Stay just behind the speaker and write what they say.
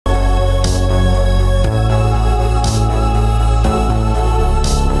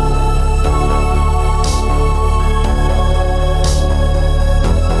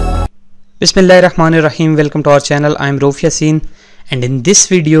Bismillahirrahmanirrahim. Welcome to our channel. I am Rauf Yasin, and in this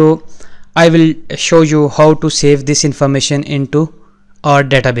video I will show you how to save this information into our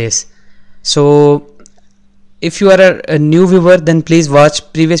database. So if you are a new viewer, then please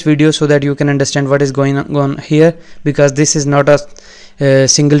watch previous video so that you can understand what is going on here, because this is not a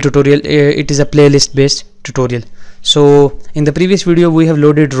single tutorial, it is a playlist based tutorial. So in the previous video we have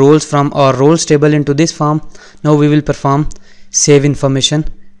loaded roles from our roles table into this form. Now we will perform save information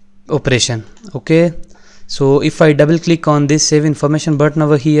operation. Okay, so if I double click on this save information button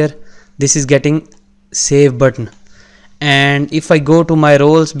over here, this is getting save button. And if I go to my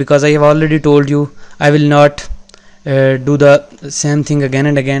roles, because I have already told you I will not do the same thing again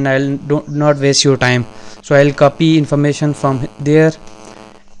and again, I'll not waste your time. So I'll copy information from there,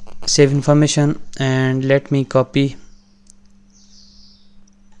 save information, and let me copy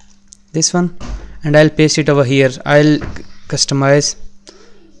this one and I'll paste it over here. I'll customize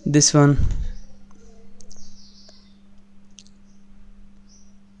this one.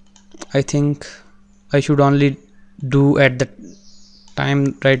 I think I should only do at the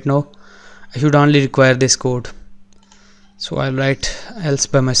time right now, I should only require this code, so I'll write else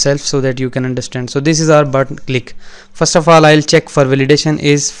by myself so that you can understand. So this is our button click. First of all, I'll check for validation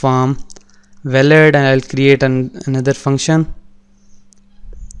is form valid, and I'll create another function,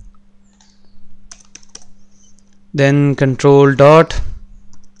 then control dot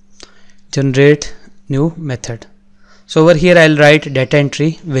generate new method. So over here I'll write data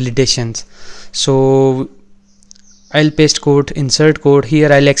entry validations. So I'll paste code, insert code. Here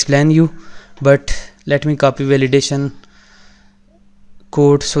I'll explain you, but let me copy validation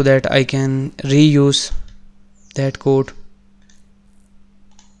code so that I can reuse that code.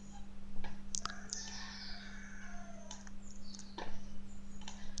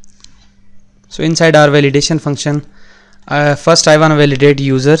 So inside our validation function, first I want to validate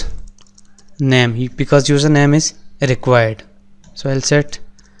user name, because username is required. So I'll set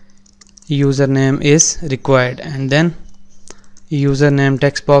username is required, and then username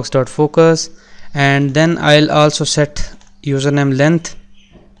text box dot focus, and then I'll also set username length,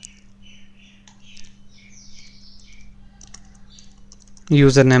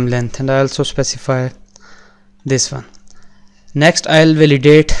 and I also specify this one. Next I'll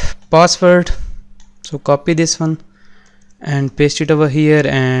validate password. So copy this one and paste it over here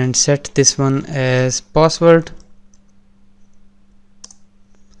and set this one as password.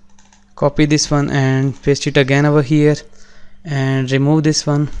 Copy this one and paste it again over here and remove this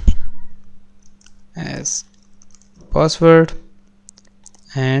one as password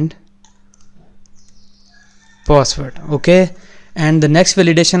and password. Okay, and the next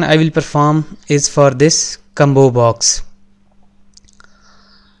validation I will perform is for this combo box.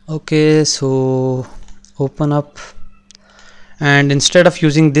 Okay, so open up, and instead of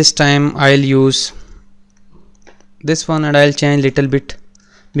using this time I'll use this one, and I'll change little bit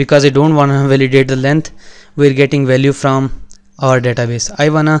because I don't want to validate the length. We're getting value from our database. I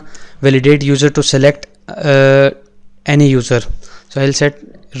wanna validate user to select any user. So I'll set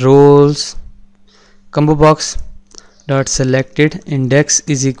roles combo box dot selected index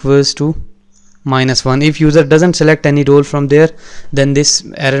is equals to -1. If user doesn't select any role from there, then this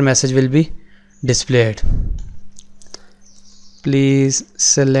error message will be displayed. Please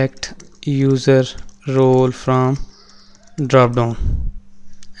select user role from drop down,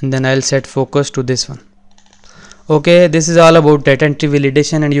 and then I'll set focus to this one. Okay, this is all about data entry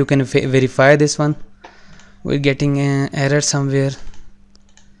validation, and you can verify this one. We're getting an error somewhere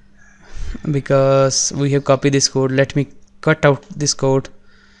because we have copied this code. Let me cut out this code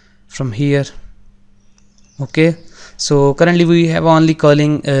from here. Okay, so currently we have only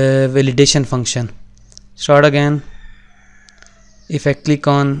calling validation function. Start again. If I click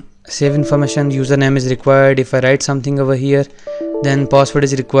on save information, username is required. If I write something over here, then password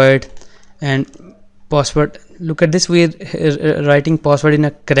is required, and password, look at this, we're writing password in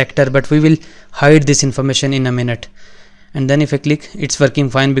a character, but we will hide this information in a minute. And then if I click, it's working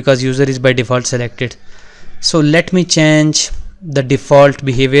fine because user is by default selected. So let me change the default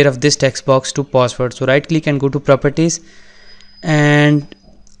behavior of this text box to password. So right click and go to properties and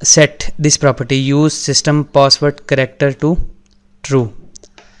set this property, use system password character to true.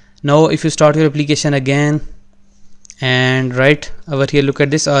 Now if you start your application again and right over here, look at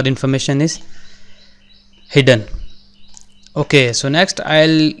this, our information is hidden. Okay, so next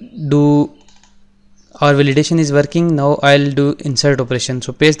I'll do, our validation is working. Now I'll do insert operation.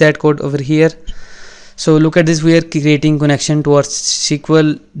 So paste that code over here. So look at this, we are creating connection to our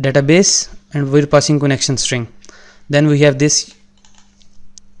SQL database and we're passing connection string. Then we have this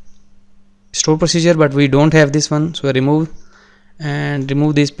store procedure, but we don't have this one, so I remove and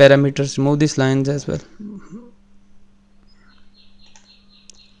remove these parameters, remove these lines as well.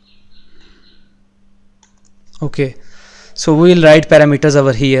 Okay, so we will write parameters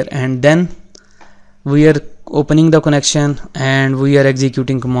over here, and then we are opening the connection and we are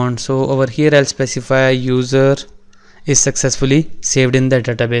executing command. So over here I'll specify user is successfully saved in the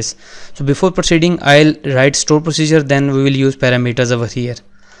database. So before proceeding, I'll write store procedure, then we will use parameters over here.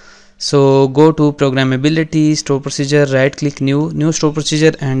 So go to programmability, store procedure, right click new store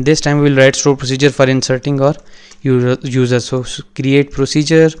procedure, and this time we will write store procedure for inserting our user. So create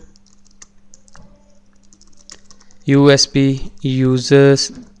procedure USP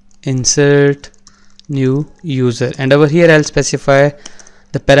users insert new user, and over here I'll specify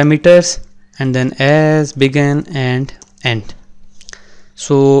the parameters and then as, begin and end.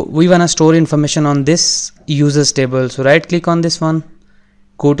 So we wanna store information on this users table, so right click on this one,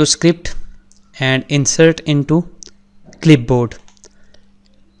 go to script and insert into clipboard,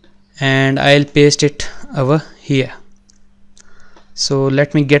 and I'll paste it over here. So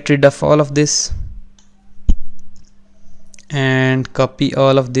let me get rid of all of this and copy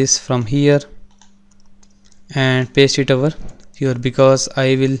all of this from here and paste it over here, because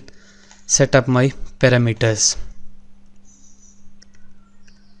I will set up my parameters.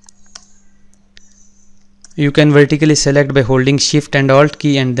 You can vertically select by holding shift and alt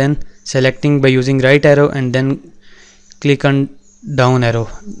key, and then selecting by using right arrow and then click on down arrow.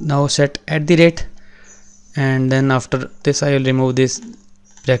 Now set @ and then after this I will remove these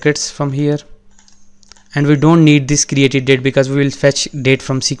brackets from here, and we don't need this created date because we will fetch date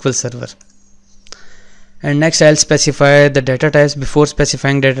from SQL Server. And next I'll specify the data types. Before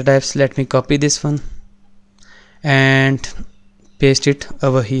specifying data types, let me copy this one and paste it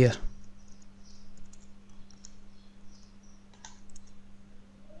over here.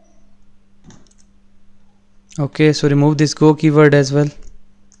 Okay, so remove this go keyword as well,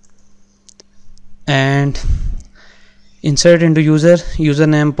 and insert into user,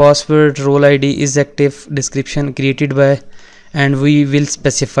 username, password, role ID is active, description created by, and we will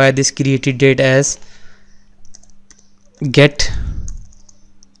specify this created date as get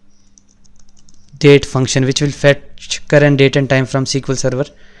date function, which will fetch current date and time from SQL Server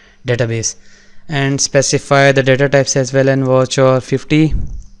database, and specify the data types as well, and watch or 50,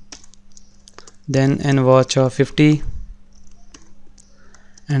 then and watch or 50,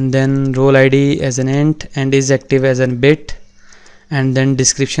 and then role ID as an int and is active as an bit, and then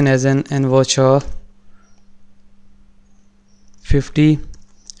description as an watch or 50,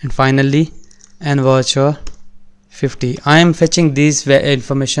 and finally and watch or 50. I am fetching this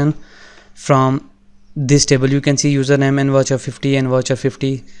information from this table. You can see username and watch of 50 and watch of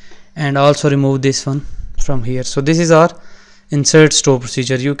 50, and also remove this one from here. So this is our insert store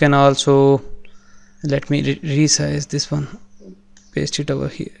procedure. You can also, let me resize this one, paste it over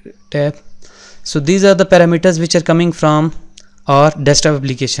here, tab. So these are the parameters which are coming from our desktop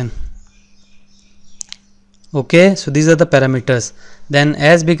application. Okay, so these are the parameters. Then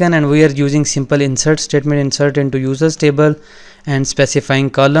as begun, and we are using simple insert statement, insert into users table and specifying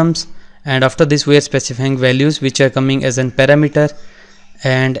columns, and after this we are specifying values which are coming as an parameter,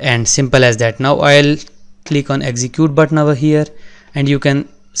 and simple as that. Now I'll click on execute button over here, and you can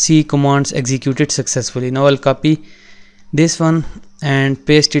see commands executed successfully. Now I'll copy this one and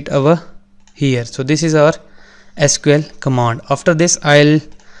paste it over here. So this is our SQL command. After this I'll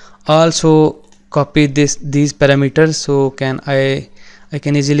also copy these parameters, so I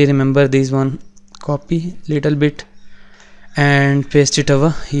can easily remember these one, copy little bit and paste it over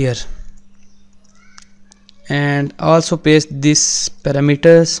here, and also paste these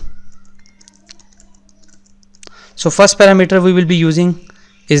parameters. So first parameter we will be using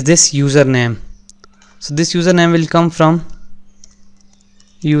is this username. So this username will come from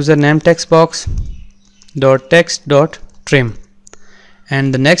username text box dot text dot trim,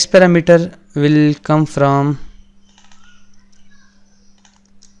 and the next parameter will come from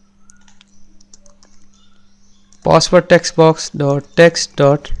password text box dot text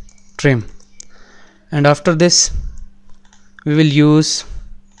dot trim, and after this we will use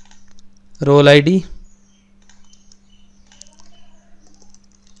role ID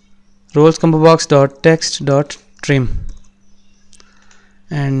roles combo box dot text dot trim,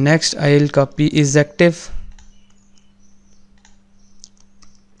 and next I will copy is active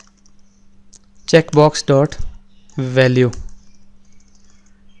checkbox dot value.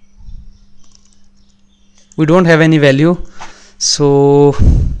 We don't have any value, so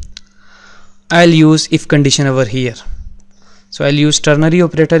I'll use if condition over here. So I'll use ternary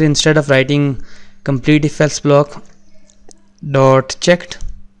operator instead of writing complete if else block dot checked.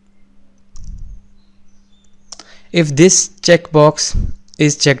 if this checkbox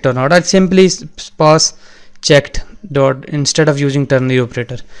is checked or not. I'll simply pass checked dot instead of using ternary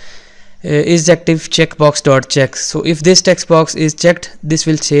operator. Is active checkbox dot check. So if this text box is checked, this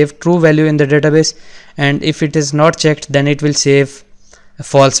will save true value in the database, and if it is not checked, then it will save a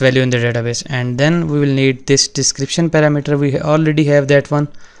false value in the database. And then we will need this description parameter. We already have that one,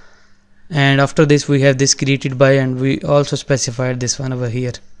 and after this we have this created by, and we also specified this one over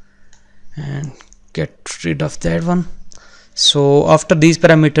here, and get rid of that one. So after these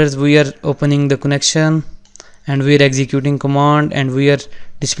parameters, we are opening the connection and we are executing command, and we are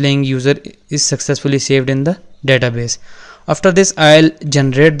displaying user is successfully saved in the database. After this, I'll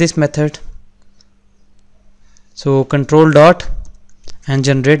generate this method. So control dot and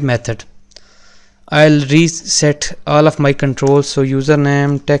generate method. I'll reset all of my controls. So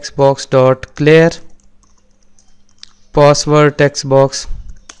username textbox dot clear, password textbox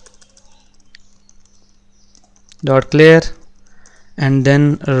dot clear, and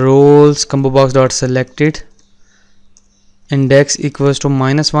then roles combo box dot selected, index equals to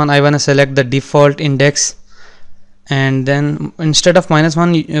 -1. I want to select the default index, and then instead of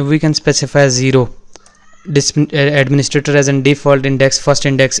 -1 we can specify 0. Administrator as in default index, first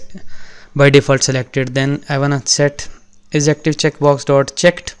index by default selected. Then I want to set is active checkbox dot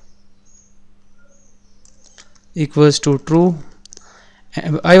checked equals to true.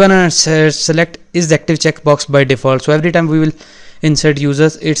 I want to select is active checkbox by default. So every time we will insert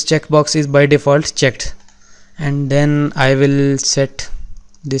users, its checkbox is by default checked. And then I will set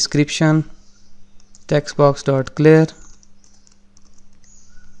description textbox dot clear,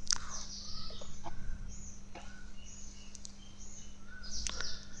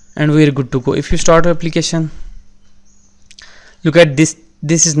 and we are good to go. If you start your application, look at this,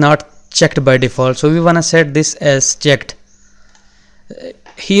 this is not checked by default, so we want to set this as checked.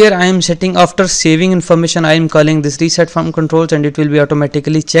 Here I am setting, after saving information, I am calling this reset from controls, and it will be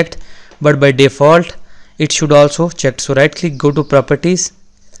automatically checked, but by default it should also checked. So right click, go to properties,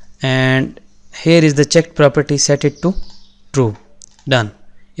 and here is the checked property, set it to true. Done.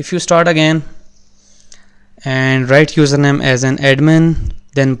 If you start again and write username as an admin,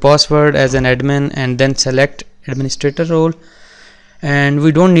 then password as an admin, and then select administrator role, and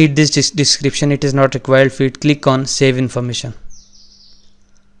we don't need this description, it is not required field. Click on save information.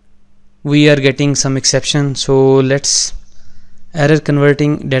 We are getting some exception, so let's error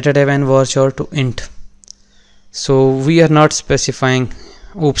converting data type and varchar to int. So we are not specifying,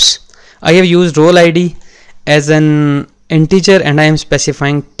 oops, I have used role ID as an integer and I am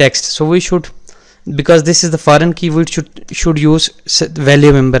specifying text. So we should, because this is the foreign key, we should use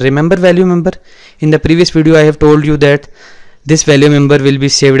value member. Remember value member? In the previous video I have told you that this value member will be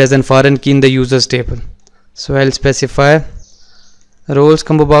saved as a foreign key in the users table. So I'll specify roles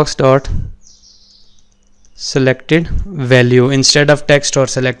combo box dot selected value. Instead of text or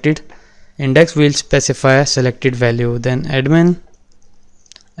selected index, we'll specify selected value, then admin,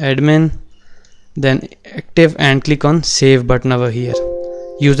 then active, and click on save button over here.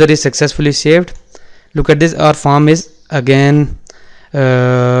 User is successfully saved. Look at this, our form is again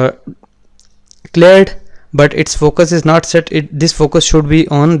cleared, but its focus is not set. This focus should be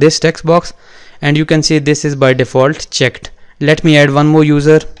on this text box, and you can see this is by default checked. Let me add one more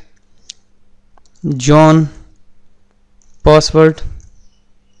user, John, password,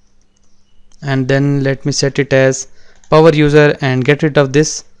 and then let me set it as power user and get rid of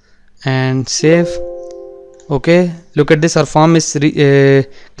this and save. Okay, look at this, our form is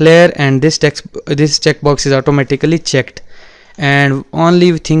clear, and this checkbox is automatically checked. And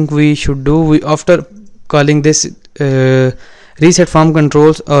only thing we should do, after calling this reset form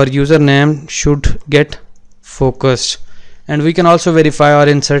controls, our username should get focused, and we can also verify our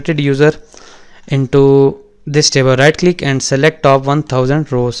inserted user into this table. Right click and select top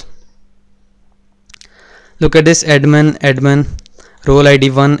 1000 rows. Look at this, admin, role ID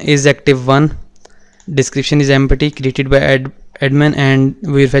 1, is active 1, description is empty, created by admin, and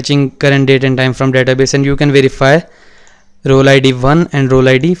we're fetching current date and time from database. And you can verify role ID 1 and role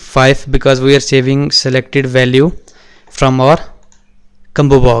ID 5 because we are saving selected value from our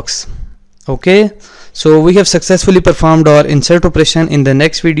combo box. Okay, so we have successfully performed our insert operation. In the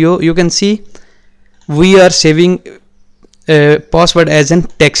next video you can see we are saving password as in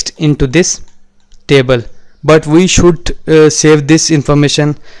text into this table, but we should save this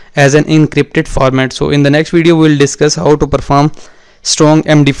information as an encrypted format. So in the next video we will discuss how to perform strong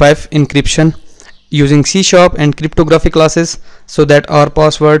MD5 encryption using C# and cryptography classes, so that our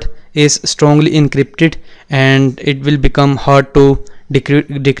password is strongly encrypted and it will become hard to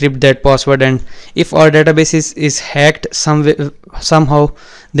decrypt that password, and if our database is hacked somehow,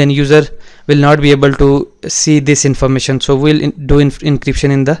 then user will not be able to see this information. So we'll do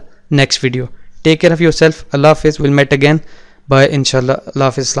encryption in the next video. Take care of yourself. Allah Hafiz. We'll meet again. Bye inshallah. Allah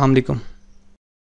Hafiz. Assalamu alaikum.